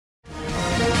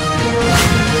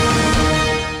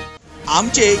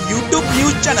आमचे YouTube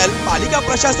news channel पालिका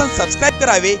प्रशासन सब्सक्राइब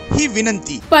करावे ही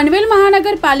विनंती। पनवेल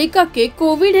महानगर पालिका के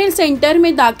कोविड हेल्थ सेंटर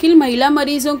में दाखिल महिला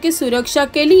मरीजों की सुरक्षा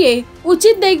के लिए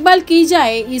उचित देखभाल की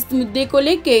जाए, इस मुद्दे को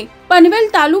लेके पनवेल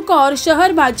तालुका और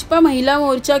शहर भाजपा महिला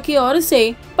मोर्चा की ओर से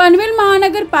पनवेल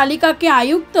महानगर पालिका के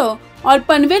आयुक्त और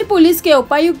पनवेल पुलिस के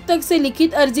उपायुक्त से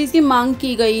लिखित अर्जी की मांग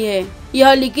की गई है।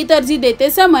 यह लिखित अर्जी देते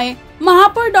समय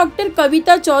महापौर डॉक्टर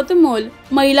कविता चौथमोल,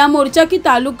 महिला मोर्चा की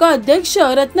तालुका अध्यक्ष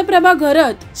रत्नप्रभा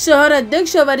घरत, शहर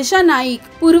अध्यक्ष वर्षा नाइक,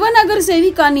 पूर्व नगर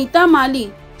सेविका नीता माली,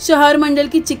 शहर मंडल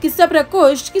की चिकित्सा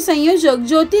प्रकोष्ठ की संयोजक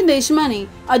ज्योति देशमाने,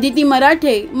 अदिति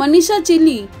मराठे, मनीषा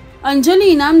चिली, अंजलि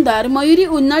इनामदार, मयूरी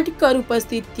उन्नाटकर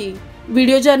उपस्थित थी।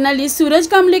 वीडियो जर्नलिस्ट सूरज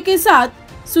कामले के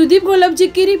साथ सुदीप गोलब जी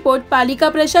की रिपोर्ट, पालिका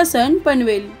प्रशासन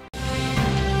पनवेल।